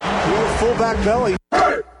fullback belly.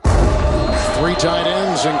 Three tight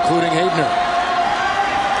ends, including Haebner.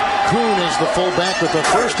 Kuhn is the fullback with the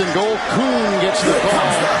first and goal. Kuhn gets the ball.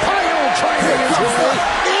 Pyle trying to his way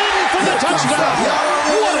in for the touchdown.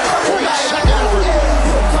 What a great second effort.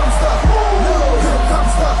 Here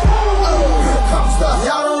comes the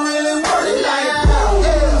y'all don't really want it like that.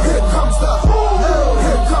 Here comes the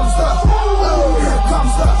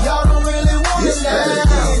y'all don't really want it like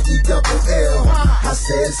that. I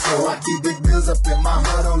said so. I keep big bills up in my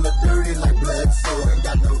heart on the dirty like blood. So ain't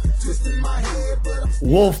got no twist in my head, but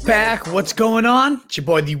Wolfpack, what's going on? It's your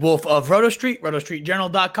boy, the Wolf of Roto Street,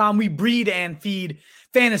 rotostreetjournal.com. We breed and feed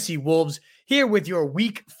fantasy wolves here with your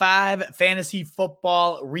Week 5 fantasy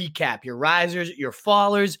football recap. Your risers, your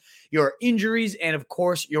fallers, your injuries, and of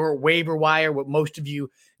course, your waiver wire, what most of you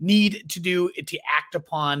need to do to act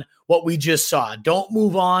upon what we just saw. Don't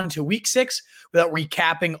move on to Week 6 without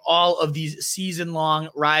recapping all of these season-long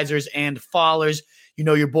risers and fallers. You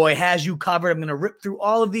know your boy has you covered. I'm going to rip through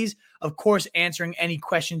all of these, of course, answering any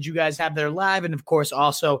questions you guys have that are live, and of course,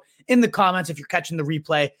 also in the comments if you're catching the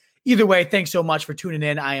replay. Either way, thanks so much for tuning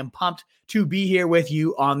in. I am pumped to be here with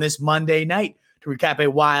you on this Monday night to recap a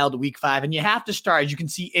wild Week 5. And you have to start, as you can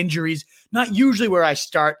see, injuries, not usually where I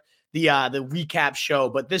start the recap show,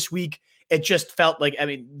 but this week it just felt like,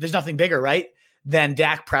 there's nothing bigger, right, than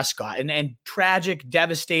Dak Prescott and tragic,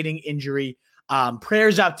 devastating injury.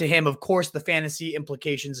 Prayers out to him. Of course, the fantasy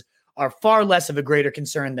implications are far less of a greater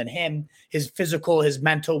concern than him, his physical, his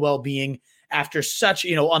mental well-being after such,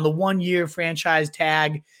 on the 1-year franchise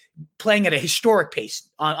tag, playing at a historic pace,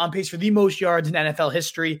 on pace for the most yards in NFL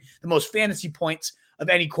history, the most fantasy points of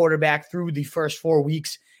any quarterback through the first 4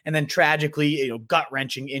 weeks, and then tragically,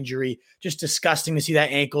 gut-wrenching injury. Just disgusting to see that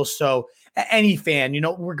ankle. So any fan,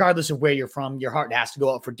 regardless of where you're from, your heart has to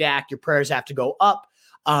go up for Dak. Your prayers have to go up,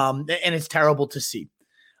 and it's terrible to see.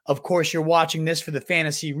 Of course, you're watching this for the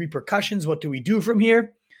fantasy repercussions. What do we do from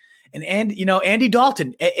here? And Andy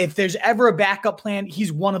Dalton, if there's ever a backup plan,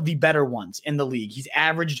 he's one of the better ones in the league. He's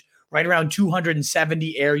averaged right around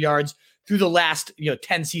 270 air yards through the last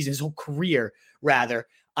 10 seasons, his whole career, rather.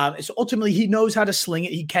 So ultimately, he knows how to sling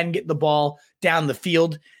it. He can get the ball down the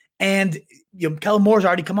field. And Kellen Moore's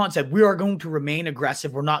already come out and said, we are going to remain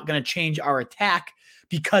aggressive. We're not going to change our attack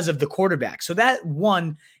because of the quarterback. So that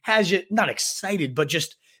one has you not excited, but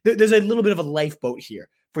just there's a little bit of a lifeboat here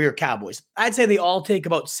for your Cowboys. I'd say they all take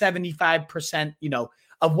about 75%,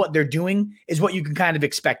 of what they're doing is what you can kind of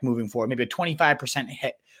expect moving forward. Maybe a 25%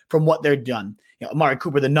 hit from what they're done. Amari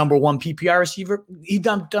Cooper, the number one PPR receiver, he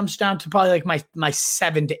dumps down to probably like my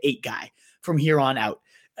 7 to 8 guy from here on out.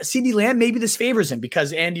 CeeDee Lamb, maybe this favors him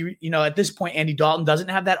because Andy, at this point, Andy Dalton doesn't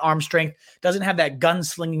have that arm strength, doesn't have that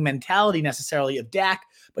gunslinging mentality necessarily of Dak,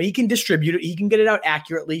 but he can distribute it. He can get it out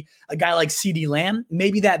accurately. A guy like CeeDee Lamb,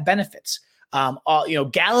 maybe that benefits.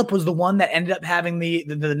 Gallup was the one that ended up having the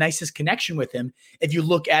nicest connection with him. If you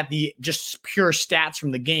look at the just pure stats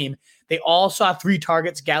from the game, they all saw 3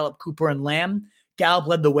 targets, Gallup, Cooper, and Lamb. Gallup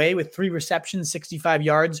led the way with 3 receptions, 65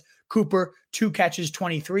 yards. Cooper, 2 catches,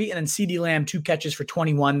 23. And then CeeDee Lamb, 2 catches for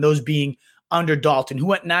 21, those being under Dalton, who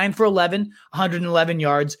went 9 for 11, 111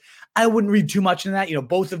 yards. I wouldn't read too much into that.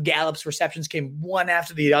 Both of Gallup's receptions came one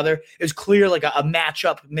after the other. It was clear like a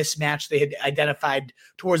matchup mismatch they had identified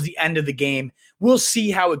towards the end of the game. We'll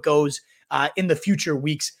see how it goes in the future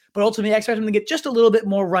weeks. But ultimately, I expect him to get just a little bit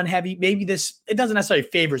more run heavy. Maybe it doesn't necessarily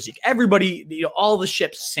favor Zeke. Everybody, all the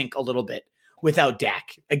ships sink a little bit without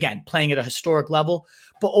Dak. Again, playing at a historic level.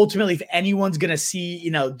 But ultimately, if anyone's going to see,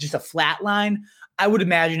 just a flat line, I would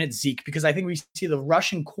imagine it's Zeke because I think we see the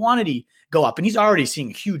rushing quantity go up, and he's already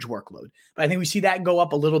seeing a huge workload. But I think we see that go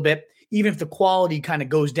up a little bit, even if the quality kind of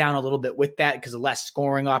goes down a little bit with that because of less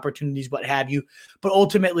scoring opportunities, what have you. But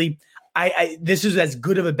ultimately, this is as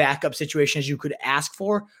good of a backup situation as you could ask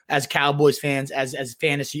for as Cowboys fans, as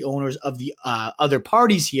fantasy owners of the other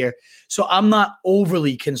parties here. So I'm not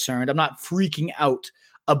overly concerned. I'm not freaking out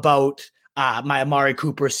about my Amari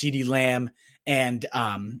Cooper, CeeDee Lamb, and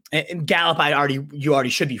Gallup. You already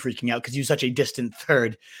should be freaking out because you're such a distant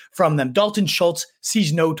third from them. Dalton Schultz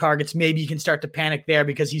sees no targets. Maybe you can start to panic there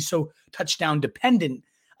because he's so touchdown dependent.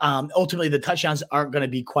 Ultimately, the touchdowns aren't going to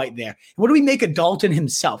be quite there. What do we make of Dalton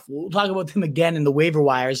himself? We'll talk about him again in the waiver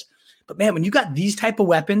wires. But man, when you got these type of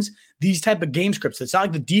weapons, these type of game scripts, it's not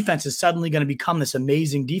like the defense is suddenly going to become this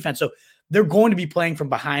amazing defense. So they're going to be playing from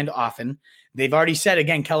behind often. They've already said,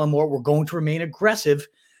 again, Kellen Moore, we're going to remain aggressive.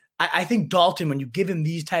 I think Dalton, when you give him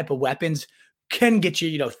these type of weapons, can get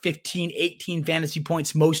you, 15, 18 fantasy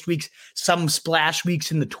points most weeks, some splash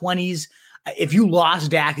weeks in the 20s. If you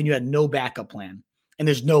lost Dak and you had no backup plan, and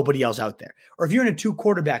there's nobody else out there. Or if you're in a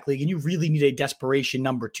 2-quarterback league and you really need a desperation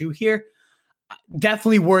number 2 here,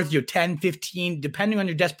 definitely worth your 10, 15, depending on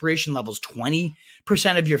your desperation levels, 20%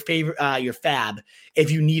 of your favorite, your fab, if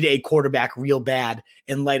you need a quarterback real bad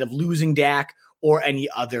in light of losing Dak or any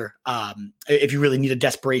other, if you really need a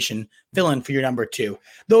desperation fill-in for your number 2.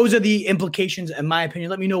 Those are the implications, in my opinion.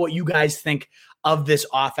 Let me know what you guys think of this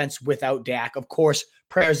offense without Dak. Of course,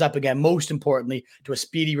 prayers up again, most importantly, to a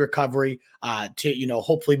speedy recovery, to,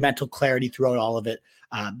 hopefully mental clarity throughout all of it.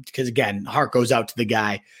 Because again, heart goes out to the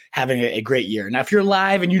guy having a great year. Now, if you're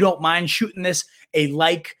live and you don't mind shooting this a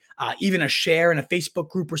like, even a share in a Facebook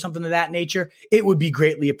group or something of that nature, it would be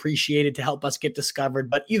greatly appreciated to help us get discovered.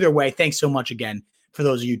 But either way, thanks so much again for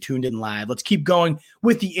those of you tuned in live. Let's keep going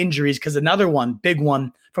with the injuries, because another one, big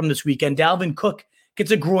one from this weekend, Dalvin Cook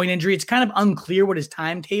gets a groin injury. It's kind of unclear what his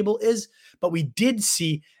timetable is, but we did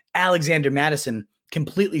see Alexander Mattison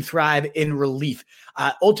completely thrive in relief.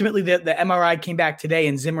 Ultimately, the MRI came back today,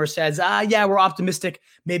 and Zimmer says, yeah, we're optimistic.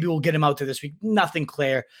 Maybe we'll get him out there this week. Nothing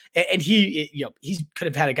clear. And he could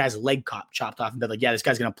have had a guy's leg chopped off and been like, yeah, this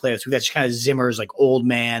guy's going to play this week. That's kind of Zimmer's like old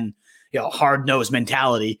man, hard-nosed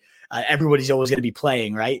mentality. Everybody's always going to be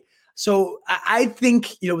playing, right? So I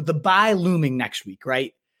think, with the bye looming next week,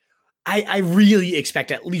 right? I really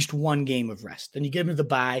expect at least one game of rest. Then you give him the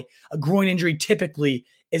bye. A groin injury typically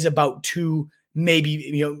is about 2, maybe,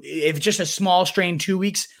 if it's just a small strain, 2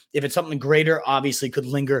 weeks. If it's something greater, obviously could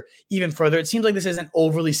linger even further. It seems like this isn't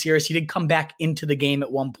overly serious. He did come back into the game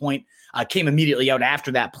at one point, came immediately out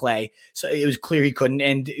after that play. So it was clear he couldn't.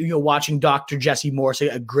 And, watching Dr. Jesse Morse,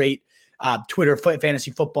 a great Twitter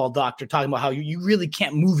fantasy football doctor, talking about how you really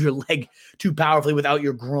can't move your leg too powerfully without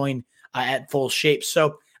your groin at full shape.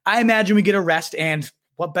 So I imagine we get a rest, and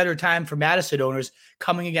what better time for Madison owners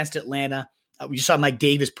coming against Atlanta. We saw Mike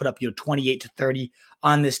Davis put up 28-30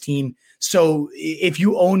 on this team. So if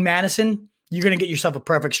you own Madison, you're going to get yourself a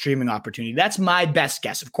perfect streaming opportunity. That's my best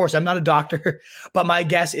guess. Of course, I'm not a doctor, but my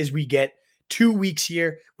guess is we get 2 weeks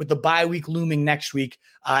here with the bye week looming next week,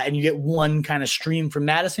 and you get one kind of stream from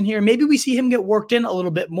Madison here. Maybe we see him get worked in a little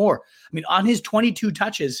bit more. I mean, on his 22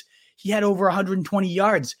 touches, he had over 120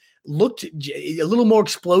 yards. Looked a little more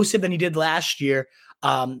explosive than he did last year.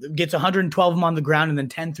 Gets 112 of them on the ground and then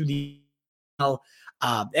 10 through the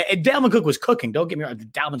and Dalvin Cook was cooking. Don't get me wrong.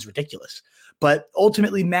 Dalvin's ridiculous. But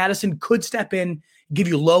ultimately, Madison could step in, give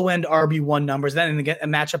you low-end RB1 numbers. Then in a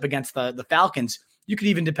matchup against the Falcons, you could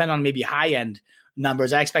even depend on maybe high-end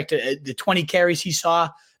numbers. I expect the 20 carries he saw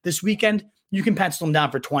this weekend, you can pencil him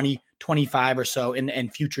down for 20, 25 or so in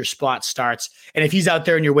future spot starts. And if he's out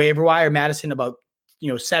there in your waiver wire, Madison about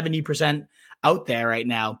 70% out there right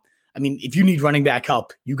now. I mean, if you need running back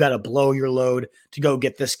help, you got to blow your load to go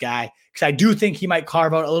get this guy. Because I do think he might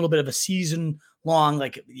carve out a little bit of a season-long,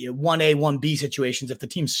 1A, 1B situations. If the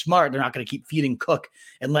team's smart, they're not going to keep feeding Cook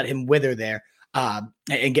and let him wither there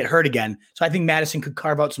and get hurt again. So I think Madison could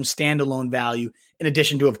carve out some standalone value, in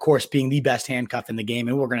addition to, of course, being the best handcuff in the game.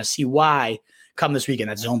 And we're going to see why come this weekend.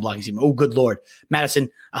 That's zone blocking team. Oh, good Lord. Madison,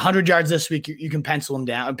 100 yards this week, you can pen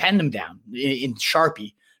him down in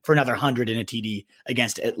Sharpie for another 100 in a TD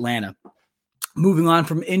against Atlanta. Moving on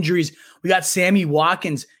from injuries, we got Sammy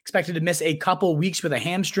Watkins expected to miss a couple weeks with a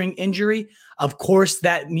hamstring injury. Of course,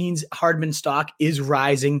 that means Hardman stock is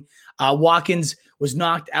rising. Watkins was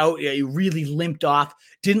knocked out. He really limped off.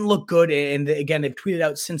 Didn't look good. And again, they've tweeted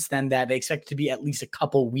out since then that they expect it to be at least a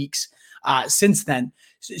couple weeks since then.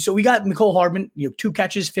 So we got Mecole Hardman, 2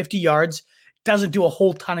 catches, 50 yards. Doesn't do a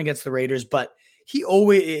whole ton against the Raiders, but he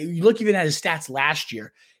always, you look even at his stats last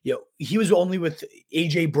year, he was only with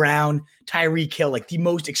A.J. Brown, Tyreek Hill, the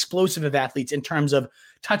most explosive of athletes in terms of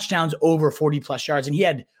touchdowns over 40-plus yards, and he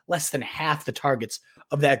had less than half the targets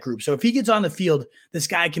of that group. So if he gets on the field, this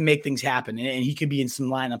guy can make things happen, and he could be in some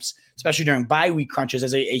lineups, especially during bye week crunches,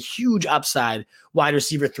 as a huge upside wide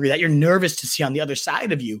receiver 3 that you're nervous to see on the other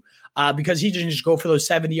side of you because he can just go for those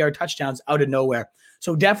 70-yard touchdowns out of nowhere.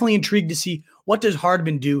 So definitely intrigued to see what does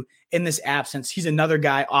Hardman do in this absence. He's another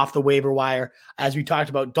guy off the waiver wire, as we talked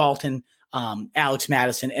about Dalton, Alex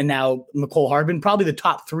Madison, and now Mecole Hardman, probably the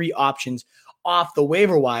top 3 options off the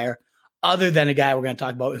waiver wire, other than a guy we're going to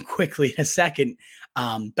talk about quickly in a second.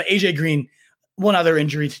 But AJ Green, one other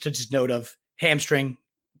injury to just note of, hamstring,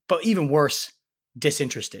 but even worse,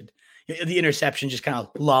 disinterested. The interception just kind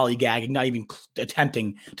of lollygagging, not even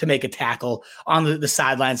attempting to make a tackle on the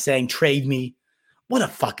sideline, saying, "Trade me." What a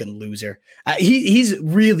fucking loser. He's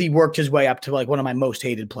really worked his way up to one of my most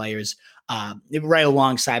hated players, right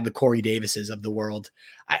alongside the Corey Davises of the world.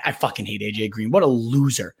 I fucking hate AJ Green. What a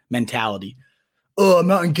loser mentality. Oh, I'm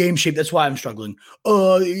not in game shape. That's why I'm struggling.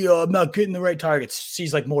 Oh, I'm not getting the right targets.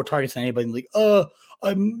 Sees more targets than anybody in the league.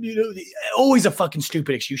 Always a fucking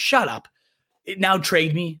stupid excuse. Shut up. Now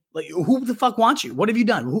trade me. Like, who the fuck wants you? What have you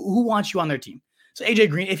done? Who wants you on their team? So AJ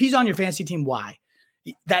Green, if he's on your fantasy team, why?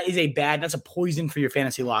 That's a poison for your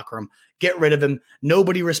fantasy locker room. Get rid of him.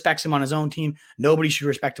 Nobody respects him on his own team. Nobody should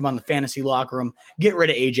respect him on the fantasy locker room. Get rid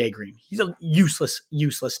of AJ Green. He's a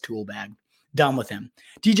useless tool bag. Done with him.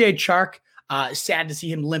 DJ Chark, sad to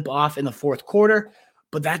see him limp off in the fourth quarter,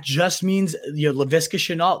 but that just means Laviska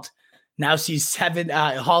Shenault now sees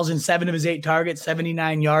hauls in 7 of his 8 targets,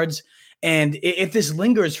 79 yards. And if this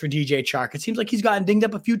lingers for DJ Chark, it seems like he's gotten dinged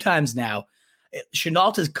up a few times now.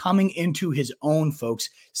 Shenault is coming into his own, folks.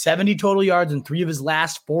 70 total yards in 3 of his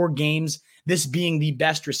last 4 games. This being the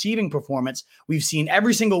best receiving performance we've seen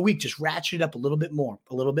every single week, just ratchet up a little bit more.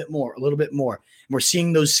 And we're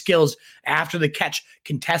seeing those skills after the catch,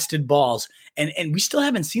 contested balls. And we still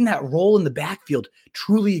haven't seen that role in the backfield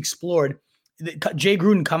truly explored. Jay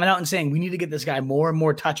Gruden coming out and saying, we need to get this guy more and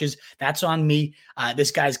more touches. That's on me.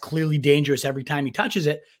 This guy's clearly dangerous every time he touches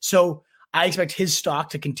it. So I expect his stock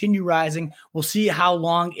to continue rising. We'll see how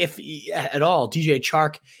long, if at all, DJ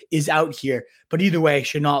Chark is out here. But either way,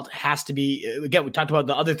 Shenault has to be, again, we talked about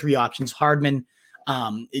the other 3 options, Hardman,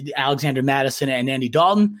 Alexander Madison, and Andy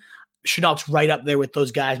Dalton. Chenault's right up there with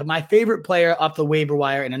those guys. But my favorite player off the waiver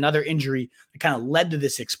wire and another injury that kind of led to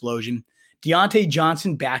this explosion, Deontay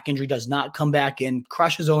Johnson, back injury, does not come back in,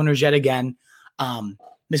 crushes owners yet again,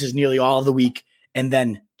 misses nearly all of the week. And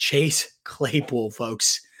then Chase Claypool,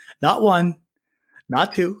 folks. Not 1,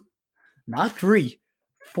 not 2, not 3,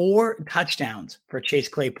 4 touchdowns for Chase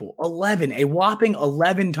Claypool. A whopping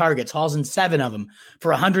 11 targets, hauls in 7 of them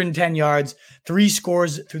for 110 yards, 3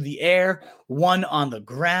 scores through the air, 1 on the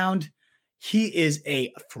ground. He is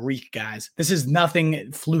a freak, guys. This is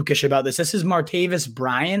nothing flukish about this. This is Martavis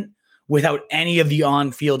Bryant without any of the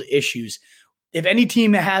on-field issues. If any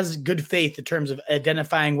team has good faith in terms of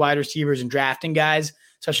identifying wide receivers and drafting guys,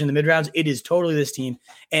 especially in the mid-rounds, it is totally this team.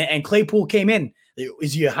 And Claypool came in.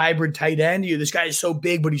 Is he a hybrid tight end? This guy is so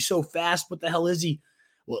big, but he's so fast. What the hell is he?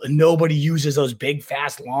 Well, nobody uses those big,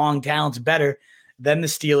 fast, long talents better than the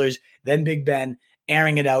Steelers, than Big Ben,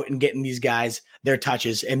 airing it out and getting these guys their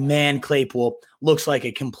touches. And man, Claypool looks like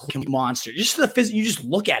a complete monster. Just you just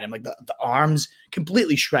look at him, like the arms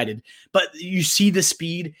completely shredded. But you see the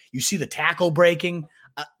speed, you see the tackle breaking.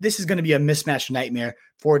 This is going to be a mismatch nightmare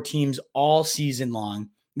for teams all season long.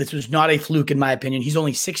 This was not a fluke, in my opinion. He's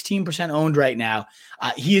only 16% owned right now.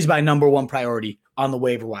 He is my number 1 priority on the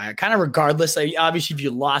waiver wire. Kind of regardless. Obviously, if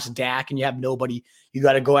you lost Dak and you have nobody, you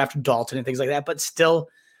got to go after Dalton and things like that. But still,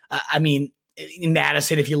 in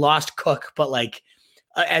Madison, if you lost Cook, but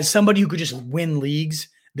as somebody who could just win leagues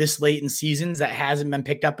this late in seasons that hasn't been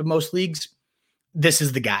picked up in most leagues, this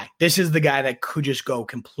is the guy. This is the guy that could just go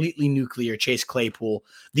completely nuclear, Chase Claypool,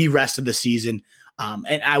 the rest of the season.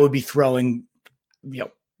 And I would be throwing,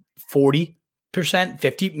 40%,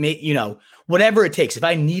 50%, whatever it takes. If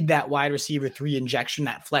I need that wide receiver 3 injection,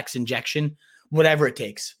 that flex injection, whatever it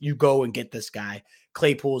takes, you go and get this guy.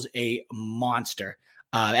 Claypool's a monster.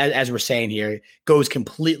 As we're saying here, goes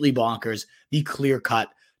completely bonkers. The clear-cut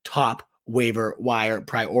top waiver wire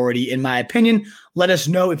priority, in my opinion. Let us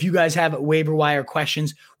know if you guys have waiver wire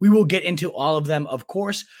questions. We will get into all of them, of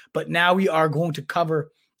course, but now we are going to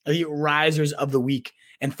cover the risers of the week.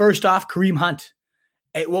 And first off, Kareem Hunt.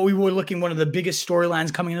 What we were looking, one of the biggest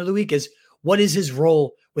storylines coming into the week is, what is his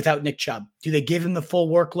role without Nick Chubb? Do they give him the full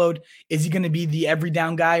workload? Is he going to be the every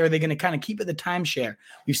down guy, or are they going to kind of keep it the timeshare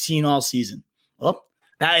we've seen all season? Well,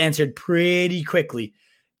 that answered pretty quickly.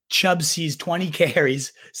 Chubb sees 20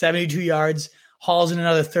 carries, 72 yards, hauls in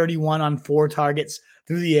another 31 on 4 targets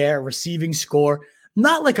through the air, receiving score.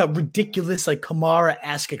 Not like a ridiculous,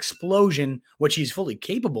 Kamara-esque explosion, which he's fully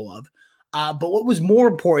capable of. But what was more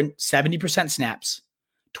important, 70% snaps,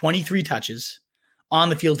 23 touches on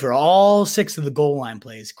the field for all 6 of the goal line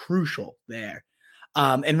plays. Crucial there.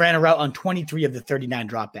 And ran a route on 23 of the 39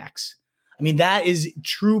 dropbacks. That is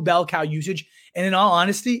true bell cow usage. And in all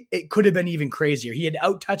honesty, it could have been even crazier. He had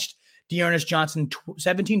out-touched Dearness Johnson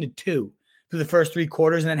 17-2 through the first 3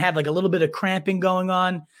 quarters, and then had a little bit of cramping going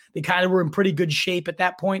on. They kind of were in pretty good shape at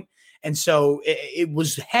that point. And so it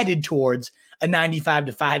was headed towards a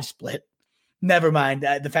 95-5 split. Never mind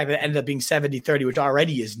the fact that it ended up being 70-30, which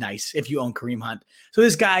already is nice if you own Kareem Hunt. So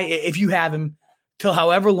this guy, if you have him till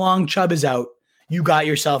however long Chubb is out, you got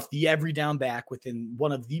yourself the every down back within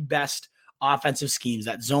one of the best offensive schemes,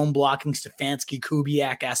 that zone blocking Stefanski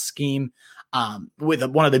Kubiak-esque scheme, with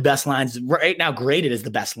one of the best lines right now, graded as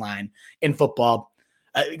the best line in football.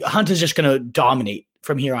 Hunt is just going to dominate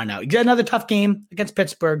from here on out. You get another tough game against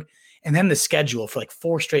Pittsburgh, and then the schedule for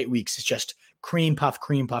 4 straight weeks is just cream puff,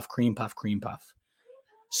 cream puff, cream puff, cream puff.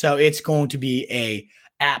 So it's going to be a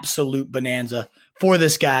absolute bonanza for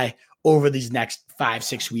this guy over these next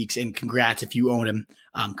 5-6 weeks. And congrats if you own him,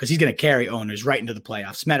 because he's going to carry owners right into the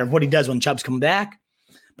playoffs. Matter of what he does when Chubb's coming back,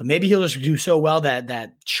 but maybe he'll just do so well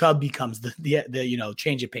that Chubb becomes the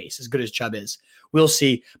change of pace, as good as Chubb is. We'll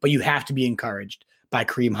see, but you have to be encouraged by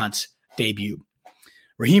Kareem Hunt's debut.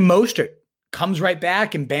 Raheem Mostert comes right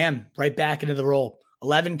back and bam, right back into the role.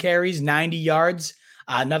 11 carries, 90 yards,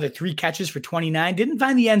 another 3 catches for 29. Didn't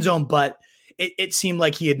find the end zone, but it seemed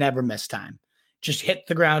like he had never missed time. Just hit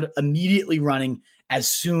the ground immediately running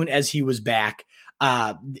as soon as he was back.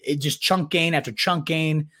 It just chunk gain after chunk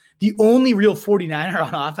gain. The only real 49er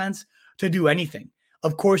on offense to do anything.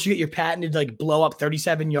 Of course, you get your patented blow up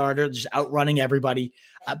 37-yarder, just outrunning everybody.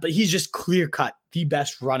 But he's just clear cut, the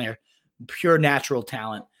best runner, pure natural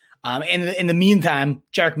talent. And in the meantime,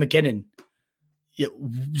 Jerick McKinnon,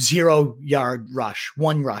 0-yard rush,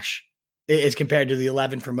 1 rush as compared to the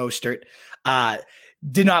 11 for Mostert.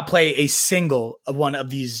 Did not play a single of one of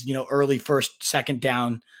these, early first, second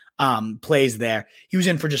down plays there. He was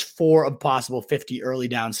in for just 4 of possible 50 early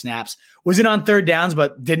down snaps. Was in on third downs,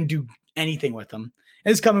 but didn't do anything with them.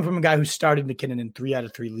 And it's coming from a guy who started McKinnon in 3 out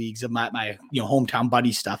of 3 leagues of my hometown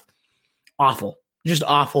buddy stuff. Awful, just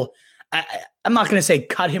awful. I'm not going to say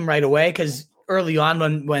cut him right away, because early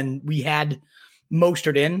on when we had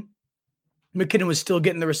Mostert in, McKinnon was still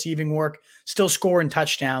getting the receiving work, still scoring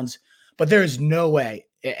touchdowns, but there is no way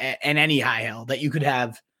in any high hell that you could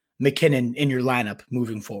have McKinnon in your lineup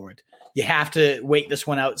moving forward. You have to wait this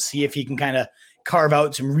one out, see if he can kind of carve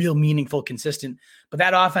out some real meaningful, consistent. But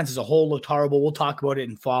that offense as a whole looked horrible. We'll talk about it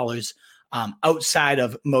in fallers outside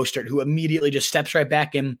of Mostert, who immediately just steps right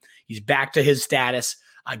back in. He's back to his status,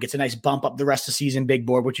 gets a nice bump up the rest of the season big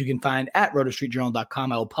board, which you can find at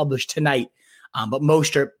rotostreetjournal.com. I will publish tonight. But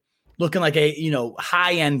Mostert looking like a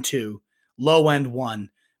high end 2, low end 1,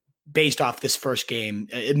 based off this first game,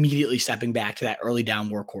 immediately stepping back to that early down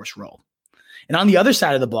workhorse role. And on the other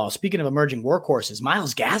side of the ball, speaking of emerging workhorses,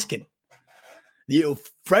 Myles Gaskin.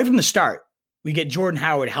 Right from the start, we get Jordan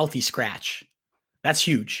Howard healthy scratch. That's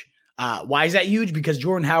huge. Why is that huge? Because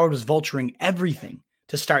Jordan Howard was vulturing everything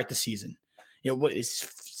to start the season. What is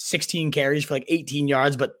 16 carries for 18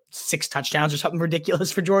 yards, but 6 touchdowns or something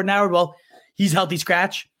ridiculous for Jordan Howard? Well, he's healthy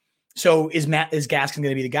scratch. So is Gaskin going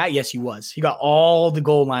to be the guy? Yes, he was. He got all the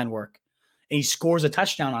goal line work, and he scores a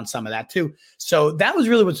touchdown on some of that too. So that was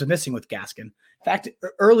really what's missing with Gaskin. In fact,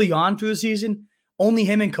 early on through the season, only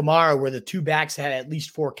him and Kamara were the 2 backs that had at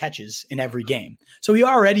least 4 catches in every game. So he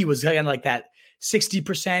already was kind of like that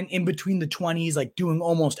 60% in between the 20s, doing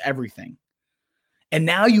almost everything. And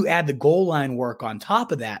now you add the goal line work on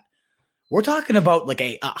top of that. We're talking about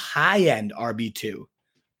a high-end RB2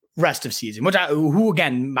 rest of season, who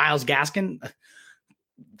again, Myles Gaskin,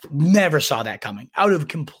 never saw that coming out of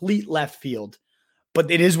complete left field,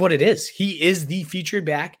 but it is what it is. He is the featured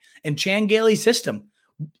back in Chan Gailey's system.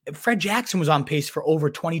 Fred Jackson was on pace for over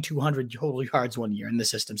 2,200 total yards one year in the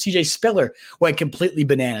system. CJ Spiller went completely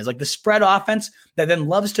bananas, the spread offense that then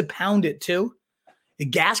loves to pound it too.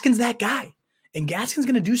 Gaskin's that guy, and Gaskin's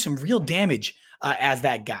going to do some real damage as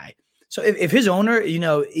that guy. So if his owner,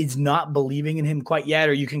 is not believing in him quite yet,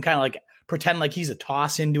 or you can kind of pretend like he's a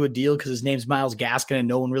toss into a deal because his name's Myles Gaskin and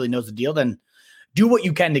no one really knows the deal, then do what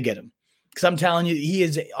you can to get him. Because I'm telling you, he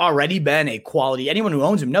has already been a quality, anyone who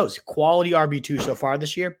owns him knows, quality RB2 so far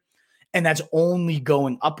this year. And that's only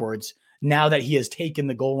going upwards now that he has taken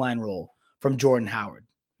the goal line role from Jordan Howard.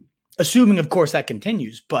 Assuming, of course, that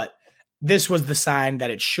continues, but this was the sign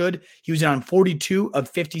that it should. He was on 42 of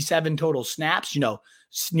 57 total snaps,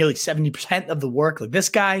 nearly 70% of the work. This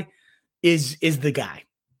guy is the guy,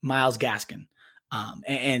 Myles Gaskin.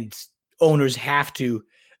 And owners have to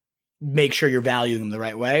make sure you're valuing him the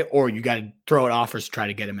right way, or you got to throw out offers to try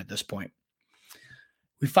to get him at this point.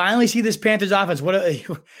 We finally see this Panthers offense.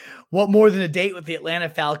 What more than a date with the Atlanta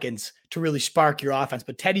Falcons to really spark your offense?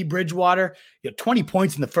 But Teddy Bridgewater, 20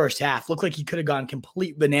 points in the first half. Looked like he could have gone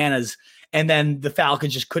complete bananas. And then the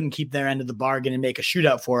Falcons just couldn't keep their end of the bargain and make a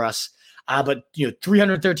shootout for us. But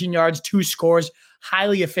 313 yards, 2 scores,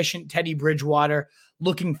 highly efficient Teddy Bridgewater,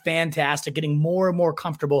 looking fantastic, getting more and more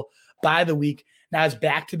comfortable by the week. Now it's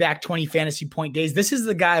back-to-back 20 fantasy point days. This is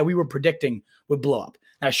the guy we were predicting would blow up.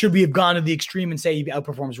 Now, should we have gone to the extreme and say he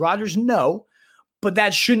outperforms Rodgers? No, but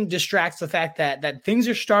that shouldn't distract the fact that things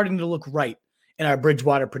are starting to look right in our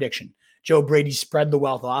Bridgewater prediction. Joe Brady's spread the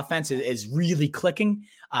wealth offense is really clicking.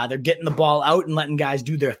 They're getting the ball out and letting guys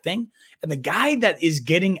do their thing. And the guy that is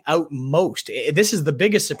getting out most, this is the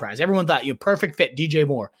biggest surprise. Everyone thought, perfect fit, DJ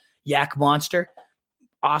Moore, Yak Monster.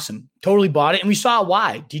 Awesome. Totally bought it. And we saw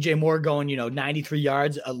why. DJ Moore going, 93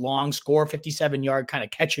 yards, a long score, 57-yard kind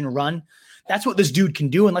of catch and run. That's what this dude can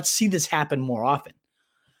do. And let's see this happen more often.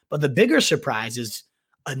 But the bigger surprise is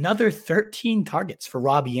another 13 targets for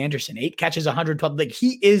Robbie Anderson, 8 catches, 112. Like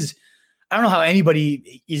he is, I don't know how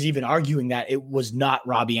anybody is even arguing that it was not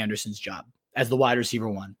Robbie Anderson's job as the wide receiver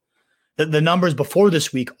one. The numbers before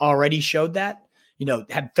this week already showed that,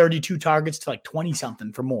 had 32 targets to like 20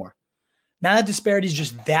 something for Moore. Now that disparity is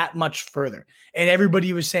just that much further. And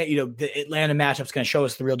everybody was saying, the Atlanta matchup's going to show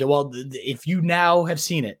us the real deal. Well, if you now have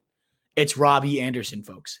seen it, it's Robbie Anderson,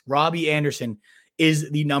 folks. Robbie Anderson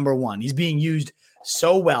is the number one. He's being used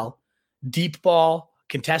so well. Deep ball,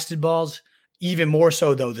 contested balls, even more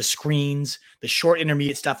so, though, the screens, the short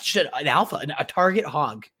intermediate stuff. Just an alpha, a target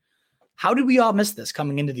hog. How did we all miss this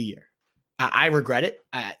coming into the year? I regret it.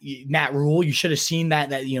 Matt Rule, you should have seen that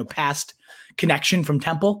past connection from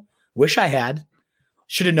Temple. Wish I had.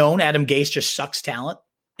 Should have known Adam Gase just sucks talent.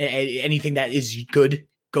 Anything that is good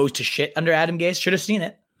goes to shit under Adam Gase. Should have seen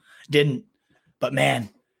it. Didn't. But man,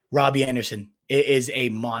 Robbie Anderson is a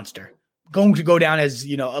monster. Going to go down as,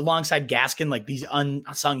 alongside Gaskin, like these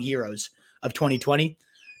unsung heroes of 2020.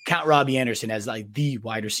 Count Robbie Anderson as like the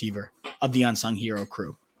wide receiver of the unsung hero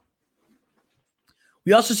crew.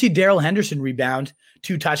 We also see Darrell Henderson rebound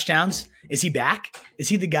 2 touchdowns. Is he back? Is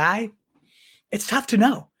he the guy? It's tough to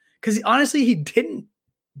know. Because honestly, he didn't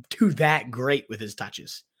do that great with his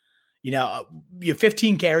touches.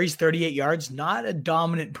 15 carries, 38 yards, not a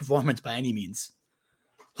dominant performance by any means.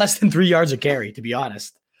 Less than 3 yards a carry, to be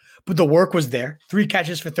honest. But the work was there. 3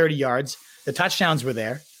 catches for 30 yards. The touchdowns were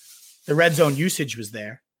there. The red zone usage was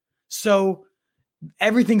there. So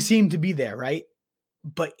everything seemed to be there, right?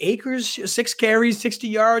 But Akers, 6 carries, 60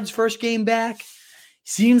 yards, first game back.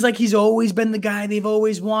 Seems like he's always been the guy they've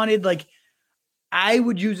always wanted. Like, I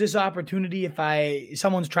would use this opportunity if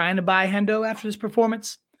someone's trying to buy Hendo after this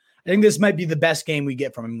performance. I think this might be the best game we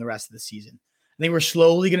get from him the rest of the season. I think we're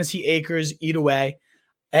slowly going to see Akers eat away.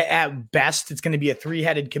 At best, it's going to be a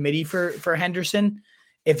 3-headed committee for Henderson.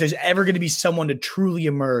 If there's ever going to be someone to truly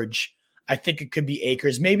emerge, I think it could be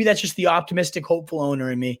Akers. Maybe that's just the optimistic, hopeful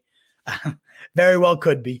owner in me. Very well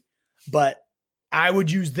could be. But I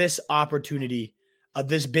would use this opportunity of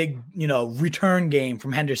this big, return game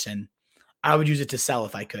from Henderson. I would use it to sell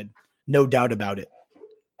if I could. No doubt about it.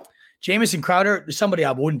 Jamison Crowder is somebody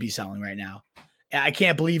I wouldn't be selling right now. I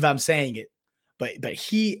can't believe I'm saying it, but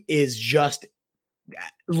he is just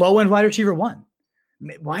low-end wide receiver 1.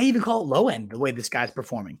 Why even call it low-end the way this guy's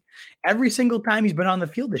performing? Every single time he's been on the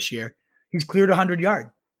field this year, he's cleared 100-yard.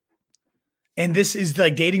 And this is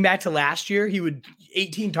like dating back to last year. He would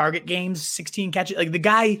 18 target games, 16 catches. Like the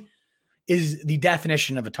guy is the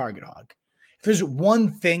definition of a target hog. If there's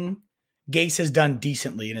one thing Gase has done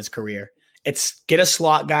decently in his career, it's get a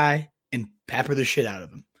slot guy and pepper the shit out of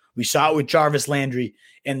him. We saw it with Jarvis Landry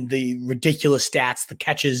and the ridiculous stats, the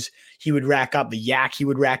catches he would rack up, the yak he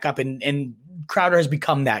would rack up, and Crowder has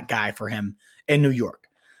become that guy for him in New York.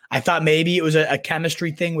 I thought maybe it was a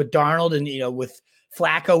chemistry thing with Darnold and, with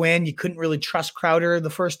Flacco in, you couldn't really trust Crowder the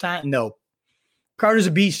first time. No, Crowder's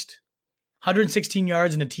a beast. 116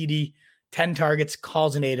 yards and a TD, 10 targets,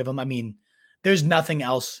 calls in 8 of them. I mean, there's nothing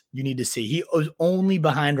else you need to see. He is only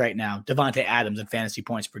behind right now Devontae Adams in fantasy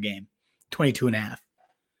points per game, 22.5.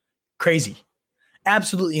 Crazy.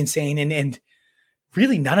 Absolutely insane. And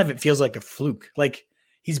really none of it feels like a fluke. Like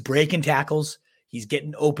he's breaking tackles. He's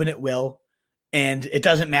getting open at will. And it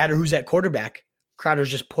doesn't matter who's at quarterback.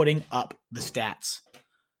 Crowder's just putting up the stats.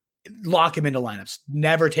 Lock him into lineups.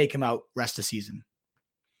 Never take him out rest of season.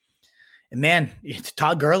 And man, it's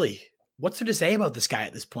Todd Gurley. What's there to say about this guy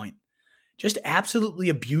at this point? Just absolutely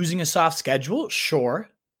abusing a soft schedule, sure.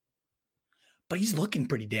 But he's looking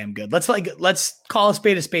pretty damn good. Let's call a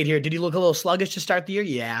spade here. Did he look a little sluggish to start the year?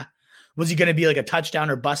 Yeah. Was he going to be like a touchdown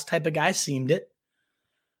or bust type of guy? Seemed it.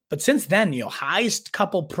 But since then, highest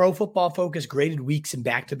couple Pro Football Focus graded weeks in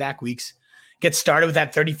back-to-back weeks. Gets started with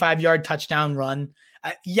that 35-yard touchdown run.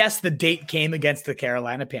 Yes, the date came against the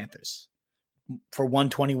Carolina Panthers for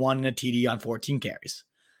 121 and a TD on 14 carries.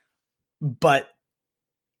 But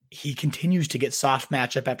he continues to get soft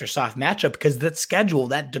matchup after soft matchup because that schedule,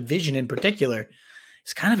 that division in particular,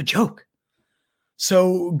 is kind of a joke.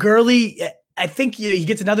 So Gurley, I think he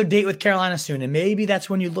gets another date with Carolina soon, and maybe that's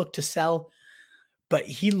when you look to sell. But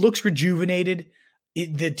he looks rejuvenated.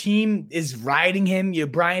 The team is riding him.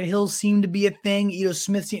 Brian Hill seemed to be a thing.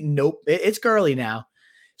 Smith, nope, it's Gurley now.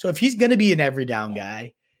 So if he's going to be an every down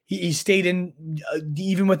guy, he stayed in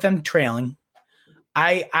even with them trailing.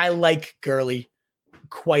 I like Gurley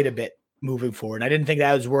quite a bit moving forward. I didn't think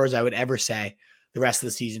that was words I would ever say the rest of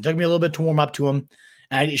the season. It took me a little bit to warm up to him.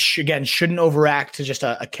 And again, shouldn't overact to just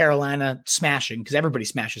a Carolina smashing, because everybody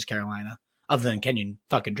smashes Carolina other than Kenyon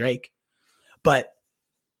fucking Drake. But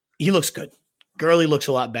he looks good. Gurley looks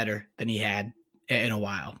a lot better than he had in a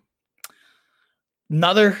while.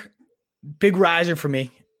 Another big riser for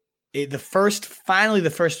me. The first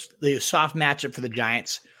soft matchup for the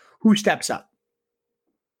Giants. Who steps up?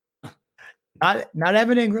 Not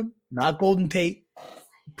Evan Ingram, not Golden Tate.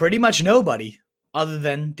 Pretty much nobody other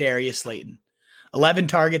than Darius Slayton. 11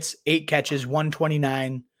 targets, 8 catches,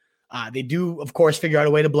 129. They do, of course, figure out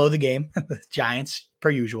a way to blow the game. The Giants, per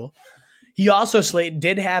usual. He also, Slayton,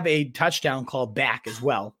 did have a touchdown called back as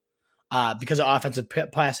well because of offensive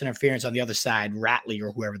pass interference on the other side, Ratley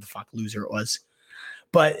or whoever the fuck loser it was.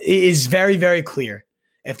 But it is very, very clear.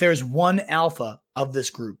 If there's one alpha of this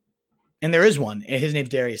group, and there is one, and his name's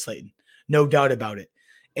Darius Slayton, no doubt about it.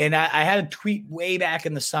 And I had a tweet way back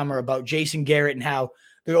in the summer about Jason Garrett and how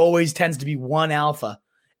there always tends to be one alpha.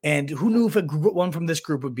 And who knew if one from this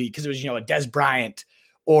group would be, because it was, a Des Bryant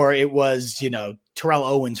or it was, Terrell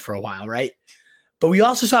Owens for a while, right? But we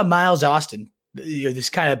also saw Miles Austin, this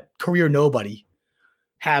kind of career nobody,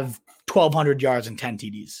 have 1,200 yards and 10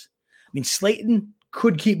 TDs. I mean, Slayton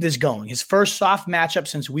could keep this going. His first soft matchup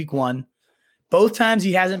since week 1. Both times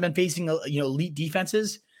he hasn't been facing, elite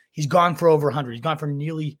defenses. He's gone for over 100. He's gone for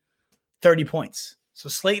nearly 30 points. So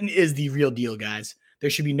Slayton is the real deal, guys. There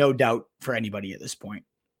should be no doubt for anybody at this point.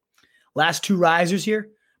 Last 2 risers here.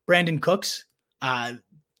 Brandon Cooks.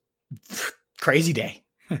 Crazy day.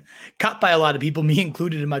 Cut by a lot of people, me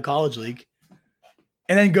included in my college league.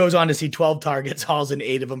 And then goes on to see 12 targets, hauls in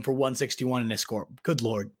 8 of them for 161 in a score. Good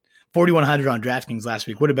Lord. 4,100 on DraftKings last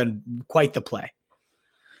week would have been quite the play.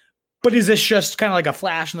 But is this just kind of like a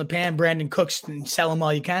flash in the pan, Brandon Cooks, and sell him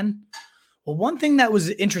while you can? Well, one thing that was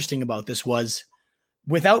interesting about this was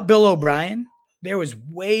without Bill O'Brien, there was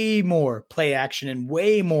way more play action and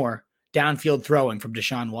way more downfield throwing from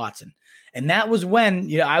Deshaun Watson. And that was when,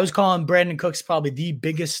 I was calling Brandon Cooks probably the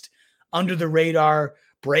biggest under the radar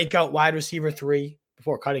breakout wide receiver 3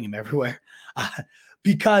 before cutting him everywhere.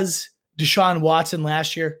 Because Deshaun Watson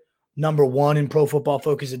last year, number 1 in Pro Football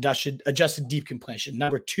Focus adjusted deep completion,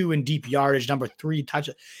 number 2 in deep yardage, number 3 touch.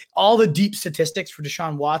 All the deep statistics for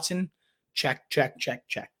Deshaun Watson, check.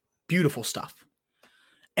 Beautiful stuff.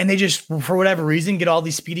 And they just, for whatever reason, get all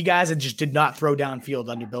these speedy guys that just did not throw downfield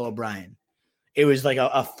under Bill O'Brien. It was like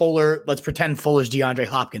a Fuller, let's pretend Fuller's DeAndre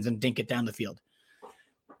Hopkins and dink it down the field.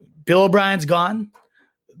 Bill O'Brien's gone.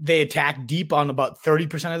 They attack deep on about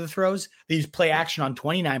 30% of the throws. They use play action on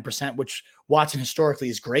 29%, which Watson historically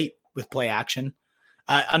is great with play action.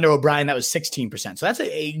 Under O'Brien, that was 16%. So that's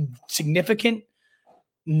a significant,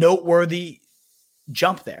 noteworthy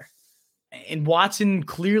jump there. And Watson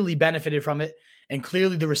clearly benefited from it. And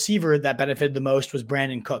clearly the receiver that benefited the most was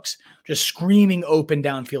Brandon Cooks, just screaming open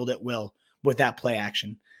downfield at will with that play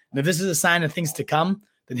action. And if this is a sign of things to come,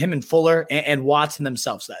 then him and Fuller and Watson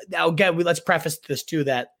themselves. Now, again, let's preface this too,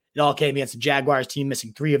 that it all came against the Jaguars team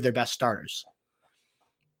missing 3 of their best starters.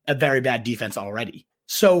 A very bad defense already.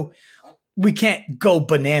 So we can't go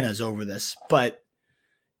bananas over this. But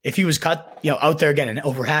if he was cut, out there again in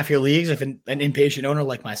over half your leagues, if an impatient owner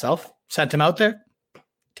like myself sent him out there,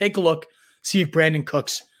 take a look, see if Brandon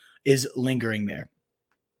Cooks is lingering there.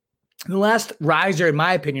 The last riser, in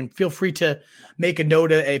my opinion, feel free to make a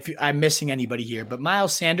note if I'm missing anybody here, but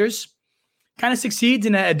Miles Sanders kind of succeeds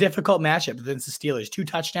in a difficult matchup against the Steelers. 2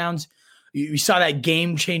 touchdowns. You saw that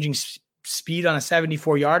game-changing speed on a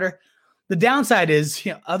 74-yarder. The downside is,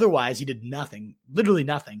 otherwise he did nothing, literally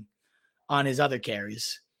nothing on his other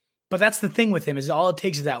carries. But that's the thing with him, is all it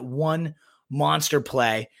takes is that one monster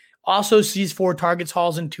play. Also sees 4 targets,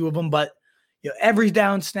 hauls in 2 of them, but every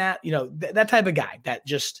down snap, that type of guy that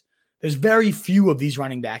just, there's very few of these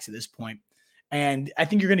running backs at this point. And I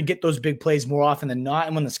think you're going to get those big plays more often than not.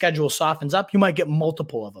 And when the schedule softens up, you might get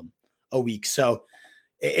multiple of them a week. So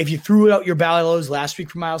if you threw out your Ballylows last week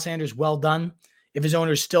for Miles Sanders, well done. If his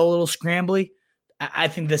owner is still a little scrambly, I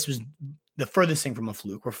think this was the furthest thing from a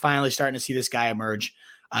fluke. We're finally starting to see this guy emerge.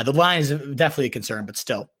 The line is definitely a concern, but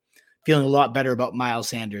still feeling a lot better about Miles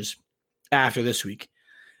Sanders after this week.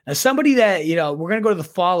 Now, somebody that, we're going to go to the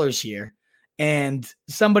fallers here. And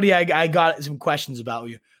somebody I got some questions about.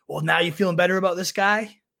 Well, now you feeling better about this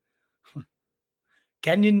guy?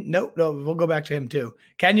 Kenyon? No, we'll go back to him too.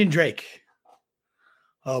 Kenyon Drake.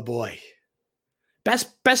 Oh boy.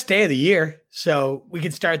 Best day of the year. So we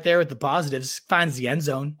can start there with the positives. Finds the end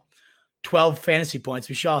zone. 12 fantasy points.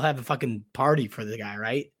 We should all have a fucking party for the guy,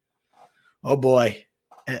 right? Oh boy.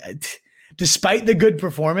 Despite the good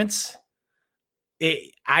performance,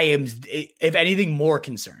 I am, if anything, more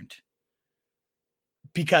concerned.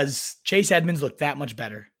 because Chase Edmonds looked that much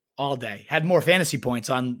better all day, had more fantasy points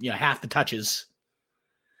on half the touches.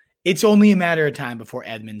 It's only a matter of time before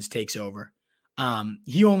Edmonds takes over.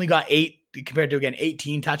 He only got 8 compared to, again,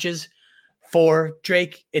 18 touches for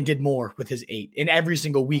Drake and did more with his 8. And every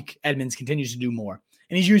single week, Edmonds continues to do more.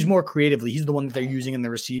 And he's used more creatively. He's the one that they're using in the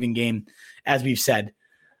receiving game, as we've said.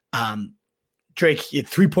 Drake,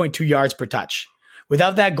 3.2 yards per touch.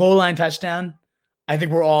 Without that goal line touchdown, I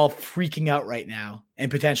think we're all freaking out right now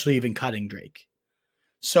and potentially even cutting Drake.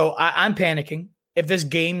 So I'm panicking. If this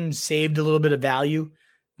game saved a little bit of value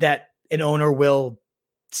that an owner will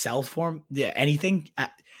sell for him, anything,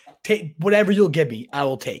 take whatever you'll give me, I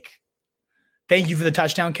will take. Thank you for the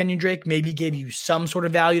touchdown, Kenyon Drake. Maybe gave you some sort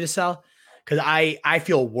of value to sell because I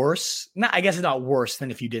feel worse. I guess it's not worse than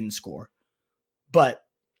if you didn't score, but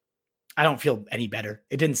I don't feel any better.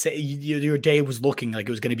 It didn't say your day was looking like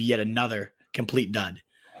it was going to be yet another complete dud.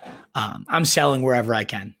 I'm selling wherever I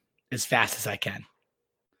can as fast as I can.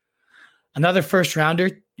 Another first rounder.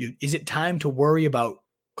 Is it time to worry about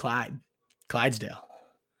Clydesdale?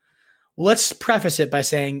 Well, let's preface it by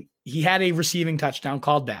saying he had a receiving touchdown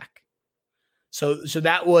called back. So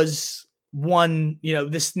that was one,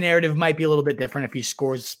 this narrative might be a little bit different if he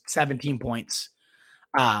scores 17 points.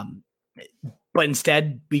 But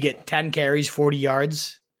instead we get 10 carries, 40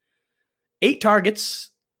 yards, 8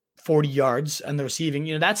 targets, 40 yards on the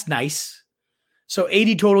receiving. That's nice. So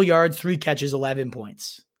 80 total yards, 3 catches, 11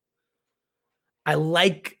 points. I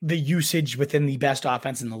like the usage within the best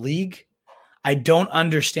offense in the league. I don't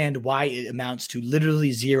understand why it amounts to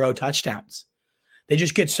literally 0 touchdowns. They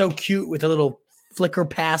just get so cute with the little flicker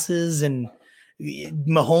passes and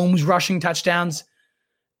Mahomes rushing touchdowns.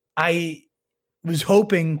 I was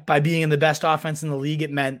hoping by being in the best offense in the league,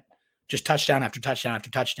 it meant just touchdown after touchdown after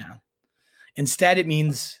touchdown. Instead, it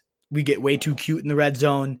means we get way too cute in the red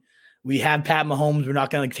zone. We have Pat Mahomes. We're not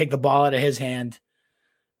going to take the ball out of his hand.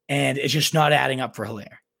 And it's just not adding up for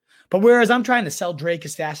Hilaire. But whereas I'm trying to sell Drake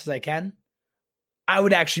as fast as I can, I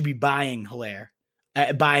would actually be buying Hilaire,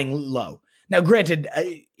 buying low. Now, granted,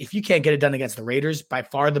 if you can't get it done against the Raiders, by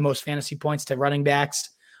far the most fantasy points to running backs,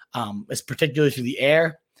 is particularly through the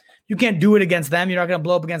air. You can't do it against them. You're not going to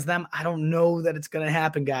blow up against them. I don't know that it's going to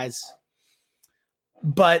happen, guys.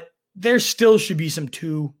 But there still should be some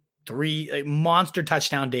 2, 3 monster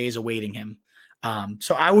touchdown days awaiting him.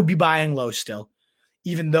 So I would be buying low still,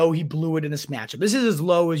 even though he blew it in this matchup. This is as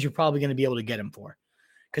low as you're probably going to be able to get him for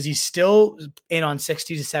because he's still in on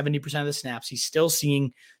 60 to 70% of the snaps. He's still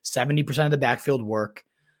seeing 70% of the backfield work.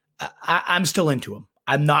 I'm still into him.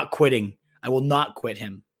 I'm not quitting. I will not quit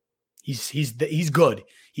him. He's good.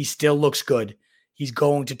 He still looks good. He's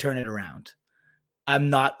going to turn it around. I'm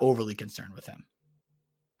not overly concerned with him.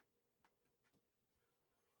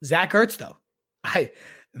 Zach Ertz, though,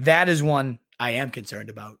 that is one I am concerned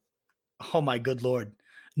about. Oh my good Lord.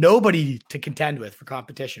 Nobody to contend with for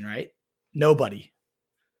competition, right? Nobody.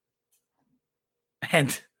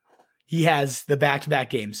 And he has the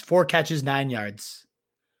back-to-back games. 4 catches, 9 yards.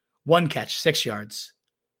 1 catch, 6 yards.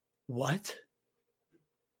 What?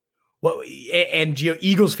 Well, and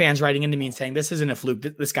Eagles fans writing into me and saying, this isn't a fluke.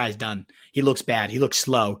 This guy's done. He looks bad. He looks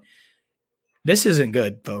slow. This isn't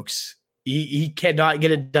good, folks. He cannot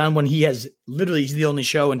get it done when he's the only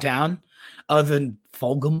show in town other than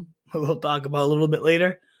Fulgham, who we'll talk about a little bit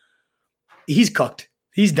later. He's cooked.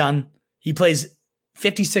 He's done. He plays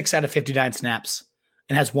 56 out of 59 snaps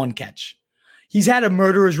and has 1 catch. He's had a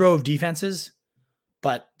murderer's row of defenses,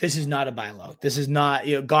 but this is not a buy low. This is not,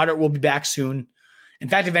 Goddard will be back soon. In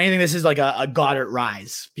fact, if anything, this is like a Goddard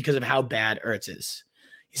rise because of how bad Ertz is.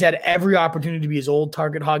 He's had every opportunity to be his old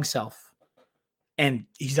target hog self, and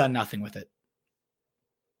he's done nothing with it.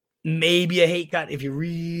 Maybe a hate cut if you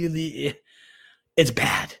really – it's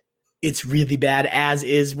bad. It's really bad, as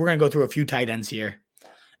is. We're going to go through a few tight ends here.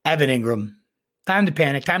 Evan Ingram, time to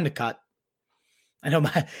panic, time to cut. I know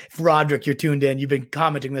if Roderick, you're tuned in. You've been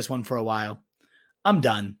commenting this one for a while. I'm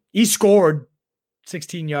done. He scored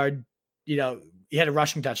 16-yard, he had a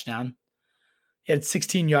rushing touchdown. He had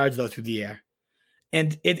 16 yards, though, through the air.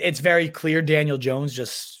 And it's very clear Daniel Jones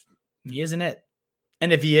he isn't it.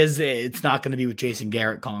 And if he is, it's not going to be with Jason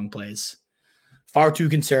Garrett calling plays. Far too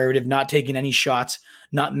conservative, not taking any shots,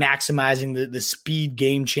 not maximizing the speed,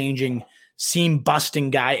 game-changing, seam-busting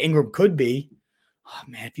guy Ingram could be. Oh,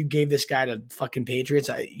 man, if you gave this guy to fucking Patriots,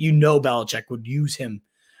 Belichick would use him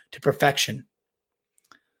to perfection.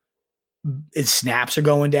 His snaps are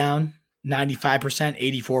going down. 95%,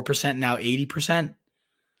 84%, now 80%.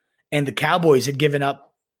 And the Cowboys had given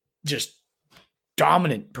up just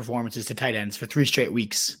dominant performances to tight ends for 3 straight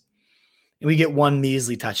weeks. And we get 1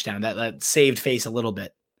 measly touchdown that saved face a little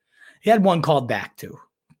bit. He had 1 called back too.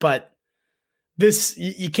 But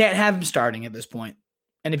you can't have him starting at this point.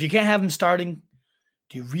 And if you can't have him starting,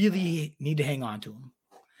 do you really need to hang on to him?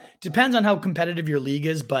 Depends on how competitive your league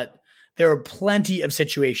is, but there are plenty of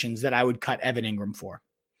situations that I would cut Evan Ingram for.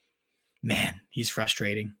 Man, he's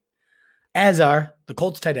frustrating. As are the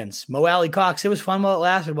Colts tight ends. Mo Alley-Cox. It was fun while it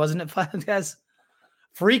lasted, wasn't it fun, guys?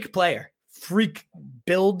 Freak player. Freak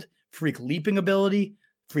build. Freak leaping ability.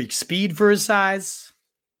 Freak speed for his size.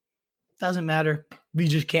 Doesn't matter. We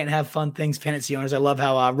just can't have fun things. Fantasy owners. I love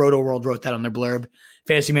how Roto World wrote that on their blurb.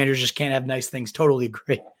 Fantasy managers just can't have nice things. Totally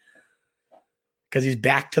agree. Because he's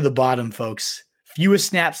back to the bottom, folks. Fewest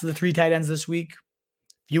snaps of the 3 tight ends this week.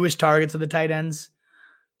 Fewest targets of the tight ends.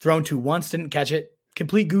 Thrown to once, didn't catch it.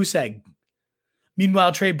 Complete goose egg.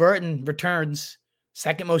 Meanwhile, Trey Burton returns.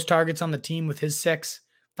 Second most targets on the team with his 6.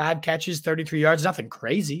 5 catches, 33 yards. Nothing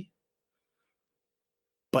crazy.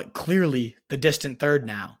 But clearly, the distant third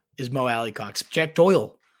now is Mo Alley-Cox. Jack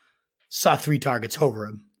Doyle saw 3 targets over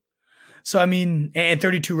him. So, I mean, and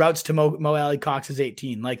 32 routes to Mo Alley-Cox is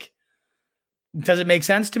 18. Like, does it make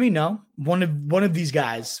sense to me? No. One of these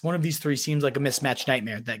guys, one of these 3 seems like a mismatched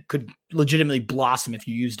nightmare that could legitimately blossom if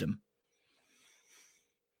you used him.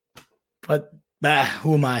 But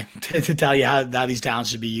who am I to tell you how these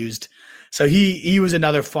talents should be used? So he was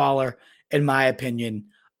another faller, in my opinion.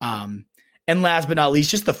 And last but not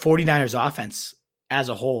least, just the 49ers offense as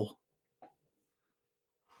a whole.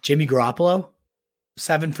 Jimmy Garoppolo,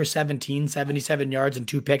 7 for 17, 77 yards and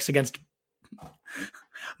 2 picks against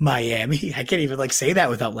Miami. I can't even say that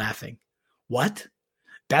without laughing. What?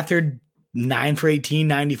 Beathard, 9 for 18,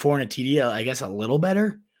 94 and a TD. I guess a little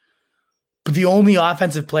better. But the only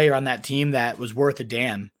offensive player on that team that was worth a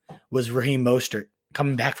damn was Raheem Mostert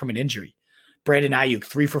coming back from an injury. Brandon Ayuk,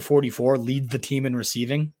 3 for 44, leads the team in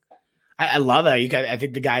receiving. I love Ayuk. I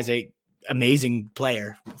think the guy's a amazing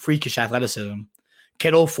player. Freakish athleticism.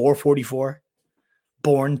 Kittle, 444.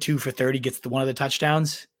 Bourne, 2 for 30, gets one of the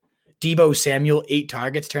touchdowns. Deebo Samuel, 8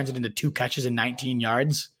 targets, turns it into 2 catches and 19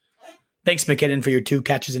 yards. Thanks, McKinnon, for your 2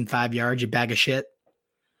 catches and 5 yards, you bag of shit.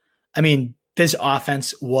 I mean, this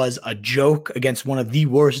offense was a joke against one of the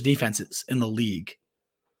worst defenses in the league.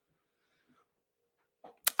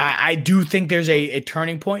 I do think there's a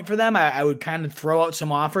turning point for them. I would kind of throw out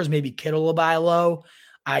some offers. Maybe Kittle will buy low.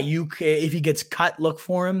 Ayuk, if he gets cut, look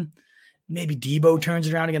for him. Maybe Deebo turns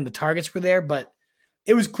it around again. The targets were there, but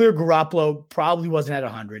it was clear Garoppolo probably wasn't at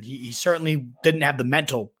 100. He certainly didn't have the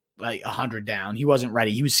mental 100 down. He wasn't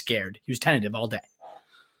ready. He was scared. He was tentative all day.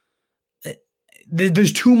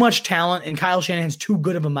 There's too much talent, and Kyle Shanahan's too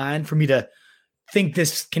good of a mind for me to think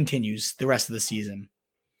this continues the rest of the season.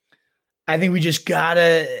 I think we just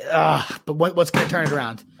gotta. But what's going to turn it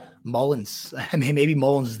around? Mullins. I mean, maybe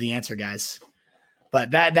Mullins is the answer, guys.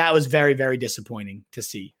 But that was very, very disappointing to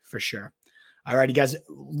see for sure. All righty, guys.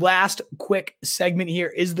 Last quick segment here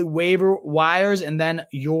is the waiver wires, and then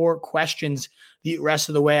your questions the rest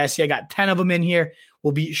of the way. I see I got 10 of them in here.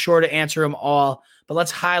 We'll be sure to answer them all. But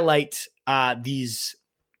let's highlight these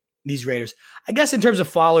Raiders. I guess in terms of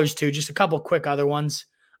followers too, just a couple quick other ones.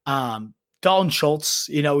 Dalton Schultz,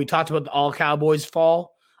 we talked about the all Cowboys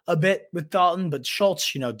fall a bit with Dalton, but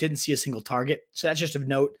Schultz, didn't see a single target. So that's just of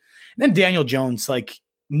note. And then Daniel Jones,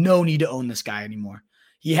 no need to own this guy anymore.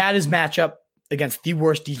 He had his matchup against the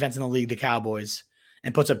worst defense in the league, the Cowboys,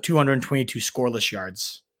 and puts up 222 scoreless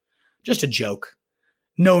yards. Just a joke.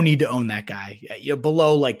 No need to own that guy.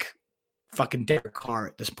 Below fucking Derek Carr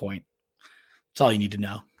at this point. That's all you need to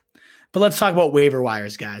know. But let's talk about waiver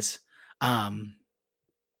wires, guys. The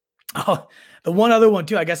one other one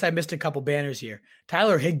too. I guess I missed a couple banners here.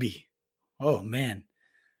 Tyler Higbee. Oh man.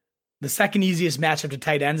 The second easiest matchup to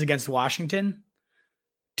tight ends against Washington.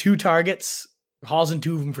 2 targets. Hauls in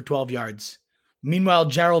 2 of them for 12 yards. Meanwhile,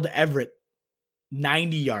 Gerald Everett,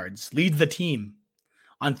 90 yards. Leads the team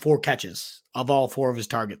on 4 catches of all 4 of his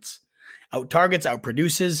targets. Out-targets,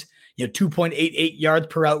 out-produces. 2.88 yards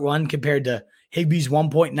per out run compared to Higbee's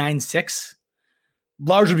 1.96.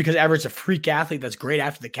 Largely because Everett's a freak athlete that's great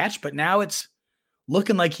after the catch, but now it's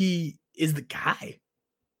looking like he is the guy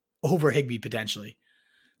over Higbee potentially.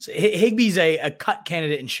 So Higbee's a cut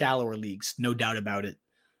candidate in shallower leagues, no doubt about it.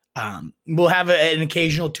 We'll have an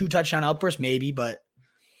occasional 2 touchdown outburst, maybe, but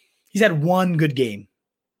he's had 1 good game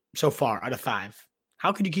so far out of 5.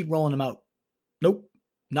 How could you keep rolling him out? Nope.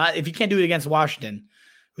 Not if you can't do it against Washington,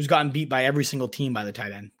 who's gotten beat by every single team by the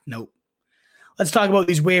tight end. Nope. Let's talk about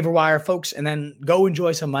these waiver wire folks and then go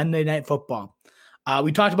enjoy some Monday Night Football.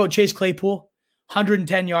 We talked about Chase Claypool,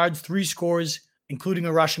 110 yards, 3 scores, including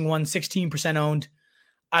a rushing one, 16% owned.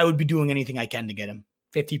 I would be doing anything I can to get him.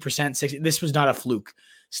 50%, 60%. This was not a fluke.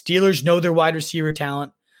 Steelers know their wide receiver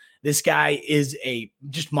talent. This guy is a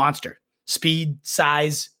just monster. Speed,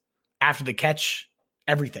 size, after the catch,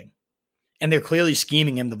 everything. And they're clearly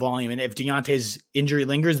scheming him the volume. And if Deontay's injury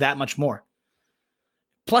lingers, that much more.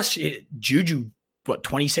 Plus, Juju,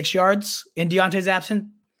 26 yards in Deontay's absence?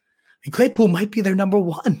 And Claypool might be their number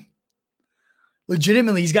one.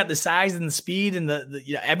 Legitimately, he's got the size and the speed and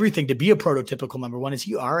the everything to be a prototypical number one. Is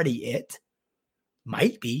he already it?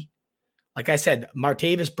 Might be. Like I said,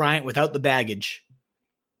 Martavis Bryant without the baggage.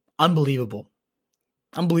 Unbelievable.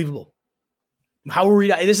 Unbelievable. How are we?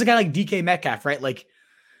 This is a guy like DK Metcalf, right? Like,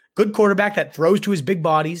 good quarterback that throws to his big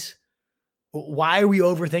bodies. Why are we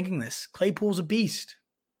overthinking this? Claypool's a beast.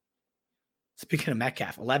 Speaking of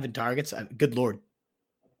Metcalf, 11 targets. Good Lord.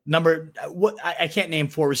 I can't name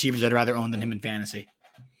 4 receivers I'd rather own than him in fantasy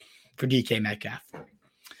for DK Metcalf.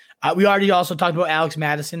 We already also talked about Alex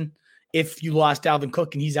Madison. If you lost Dalvin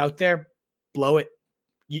Cook and he's out there, blow it.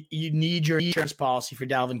 You need your insurance policy for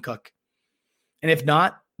Dalvin Cook. And if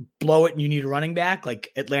not, blow it and you need a running back like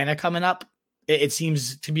Atlanta coming up. It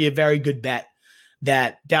seems to be a very good bet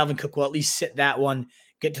that Dalvin Cook will at least sit that one,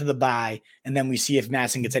 get to the bye, and then we see if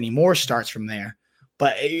Madison gets any more starts from there.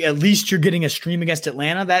 But at least you're getting a stream against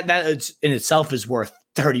Atlanta. That in itself is worth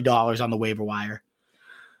 $30 on the waiver wire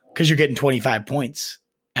because you're getting 25 points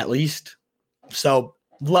at least. So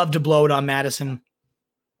love to blow it on Madison.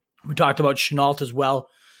 We talked about Shenault as well.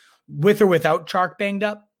 With or without Chark banged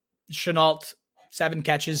up, Shenault, 7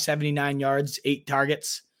 catches, 79 yards, 8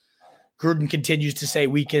 targets. Gruden continues to say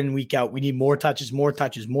week in, week out, we need more touches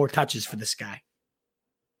for this guy.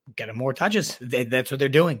 Get him more touches. That's what they're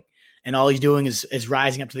doing. And all he's doing is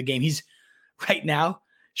rising up to the game. He's right now,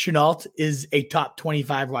 Shenault is a top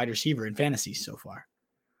 25 wide receiver in fantasy so far.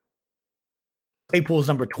 Claypool's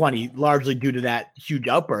number 20, largely due to that huge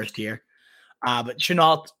outburst here. But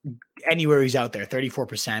Shenault, anywhere he's out there,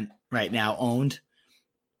 34% right now owned.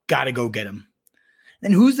 Got to go get him.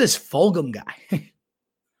 Then who's this Fulgham guy?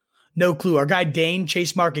 No clue. Our guy Dane,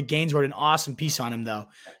 Chase Market Gains, wrote an awesome piece on him, though.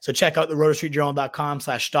 So check out the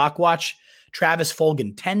rotostreetjournal.com/stockwatch. Travis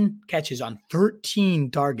Fulgham, 10 catches on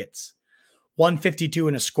 13 targets, 152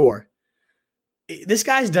 and a score. This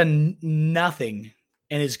guy's done nothing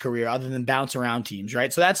in his career other than bounce around teams,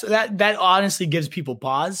 right? So that honestly gives people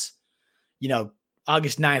pause.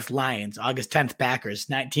 August 9th, Lions, August 10th, Packers,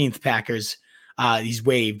 19th, Packers. He's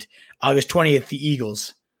waived. August 20th, the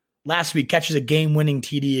Eagles. Last week, catches a game-winning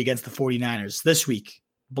TD against the 49ers. This week,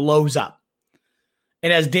 blows up.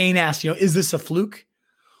 And as Dane asked, is this a fluke?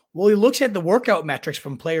 Well, he looks at the workout metrics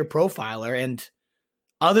from Player Profiler, and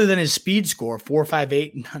other than his speed score,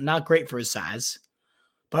 4.58, not great for his size.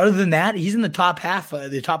 But other than that, he's in the top half,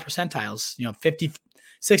 the top percentiles.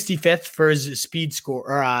 65th for his speed score,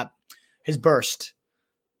 or his burst.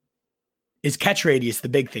 His catch radius, the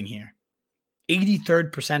big thing here.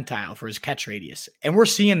 83rd percentile for his catch radius. And we're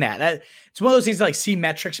seeing that. It's one of those things that see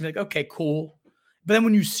metrics and be like, okay, cool. But then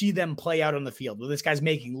when you see them play out on the field, where this guy's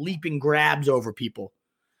making leaping grabs over people,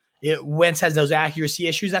 Wentz has those accuracy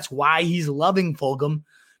issues. That's why he's loving Fulgham,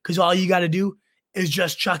 because all you got to do is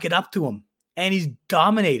just chuck it up to him, and he's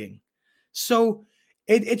dominating. So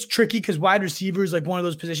it's tricky because wide receiver is like one of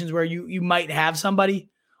those positions where you might have somebody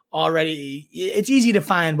already. It's easy to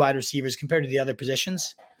find wide receivers compared to the other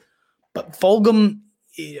positions. But Fulgham,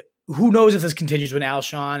 who knows if this continues when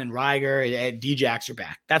Alshon and Riger and Djax are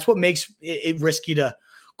back. That's what makes it risky to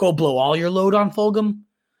go blow all your load on Fulgham.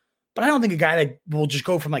 But I don't think a guy that will just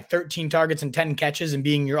go from 13 targets and 10 catches and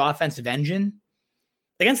being your offensive engine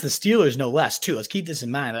against the Steelers, no less, too. Let's keep this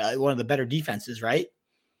in mind. One of the better defenses, right?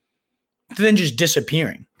 Then just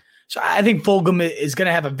disappearing. So I think Fulgham is going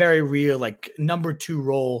to have a very real, number 2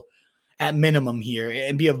 role at minimum here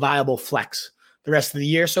and be a viable flex the rest of the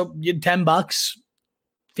year. So you had $10,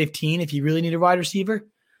 15 if you really need a wide receiver.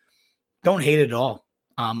 Don't hate it at all.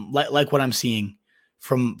 Like what I'm seeing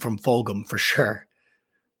from Fulgham for sure.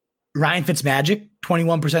 Ryan Fitzmagic,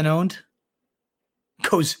 21% owned,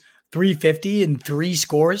 goes 350 and 3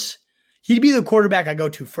 scores. He'd be the quarterback I go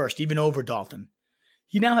to first, even over Dalton.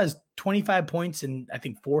 He now has 25 points in, I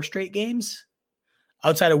think, 4 straight games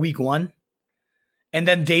outside of week 1. And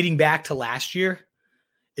then dating back to last year,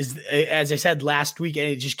 is, as I said last week, and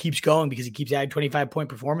it just keeps going because he keeps adding 25-point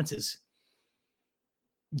performances.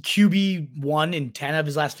 QB 1 in 10 of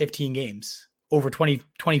his last 15 games, over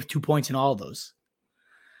 22 points in all of those.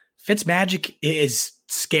 Fitzmagic is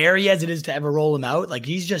scary as it is to ever roll him out.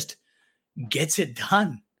 He's just gets it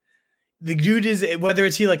done. The dude is, whether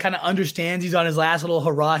it's he kind of understands he's on his last little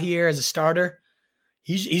hurrah here as a starter,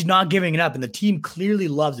 he's not giving it up, and the team clearly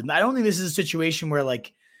loves him. I don't think this is a situation where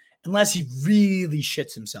unless he really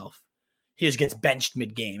shits himself, he just gets benched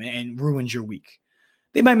mid-game and ruins your week.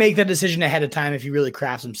 They might make that decision ahead of time if he really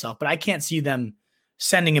crafts himself, but I can't see them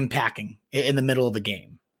sending him packing in the middle of a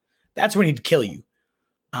game. That's when he'd kill you.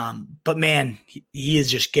 But man, he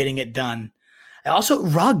is just getting it done. Also,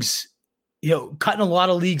 Ruggs, cutting a lot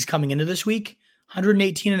of leagues coming into this week,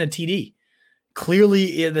 118 and a TD.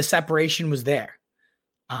 Clearly, the separation was there.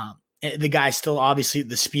 The guy's still obviously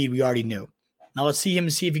the speed we already knew. Now let's see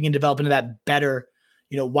if he can develop into that better,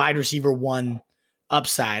 wide receiver one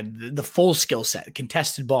upside, the full skill set,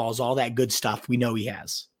 contested balls, all that good stuff we know he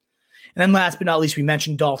has. And then last but not least, we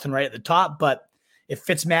mentioned Dalton right at the top, but if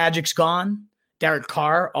Fitzmagic's gone, Derek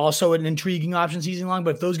Carr, also an intriguing option season long,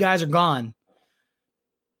 but if those guys are gone,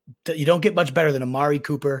 you don't get much better than Amari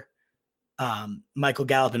Cooper, Michael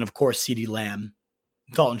Gallup, and of course, CeeDee Lamb,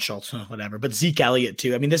 Dalton Schultz, whatever, but Zeke Elliott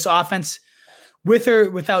too. I mean, this offense, with or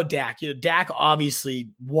without Dak, Dak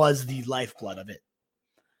obviously was the lifeblood of it.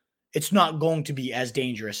 It's not going to be as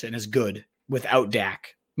dangerous and as good without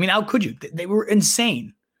Dak. I mean, how could you? They were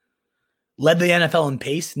insane. Led the NFL in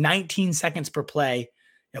pace, 19 seconds per play,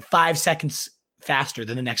 5 seconds faster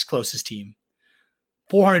than the next closest team.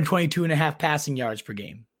 422.5 passing yards per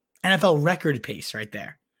game. NFL record pace right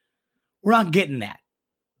there. We're not getting that.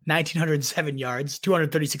 1,907 yards,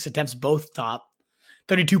 236 attempts, both top.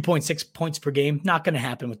 32.6 points per game. Not going to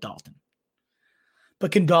happen with Dalton.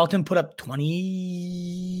 But can Dalton put up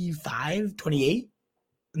 25, 28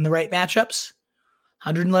 in the right matchups?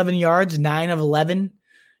 111 yards, 9 of 11.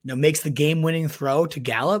 Makes the game-winning throw to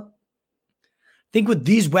Gallup. I think with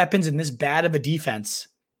these weapons and this bad of a defense,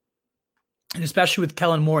 and especially with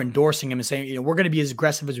Kellen Moore endorsing him and saying, we're going to be as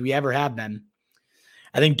aggressive as we ever have been,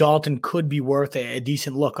 I think Dalton could be worth a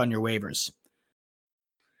decent look on your waivers.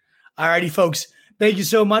 All righty, folks. Thank you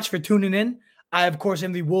so much for tuning in. I, of course,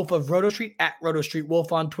 am the Wolf of Roto Street, at Roto Street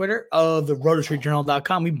Wolf on Twitter, of the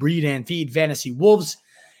RotoStreetJournal.com. We breed and feed fantasy wolves.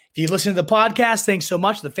 If you listen to the podcast, thanks so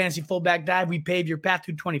much. The Fantasy Fullback Dive, we paved your path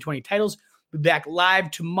through 2020 titles. We'll be back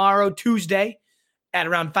live tomorrow, Tuesday, at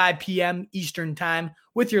around 5 p.m. Eastern Time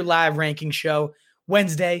with your live ranking show.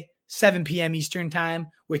 Wednesday, 7 p.m. Eastern Time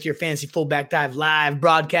with your Fantasy Fullback Dive live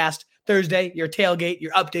broadcast. Thursday, your tailgate,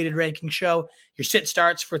 your updated ranking show, your sit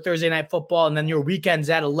starts for Thursday Night Football, and then your weekends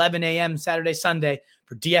at 11 a.m. Saturday, Sunday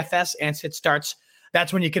for DFS and sit starts.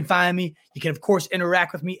 That's when you can find me. You can, of course,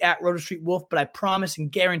 interact with me at Roto Street Wolf, but I promise and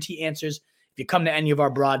guarantee answers if you come to any of our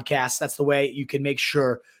broadcasts. That's the way you can make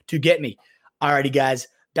sure to get me. All righty, guys.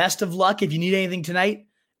 Best of luck. If you need anything tonight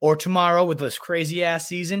or tomorrow with this crazy-ass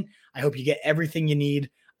season, I hope you get everything you need.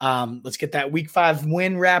 Let's get that Week 5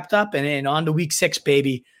 win wrapped up and on to Week 6,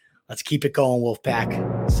 baby. Let's keep it going,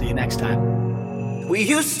 Wolfpack. See you next time. We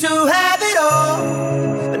used to have it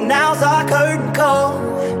all, but now's our curtain call.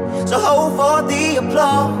 So hold for the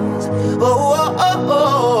applause. Oh, oh, oh,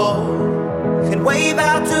 oh. And wave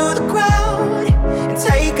out to the crowd and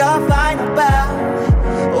take our final bow.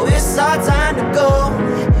 Oh, it's our time to go,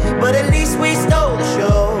 but at least we stole the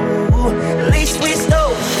show. At least we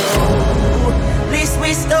stole the show. At least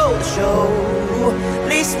we stole the show. At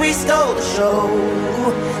least we stole the show.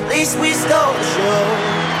 At least we stole the show.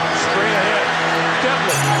 Straight ahead.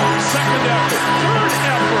 Devlin, second effort, third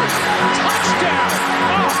effort, touchdown.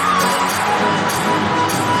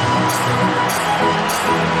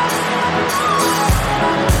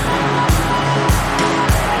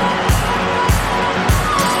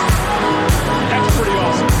 That's pretty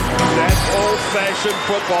awesome. That's old-fashioned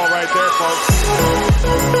football right there,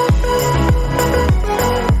 folks.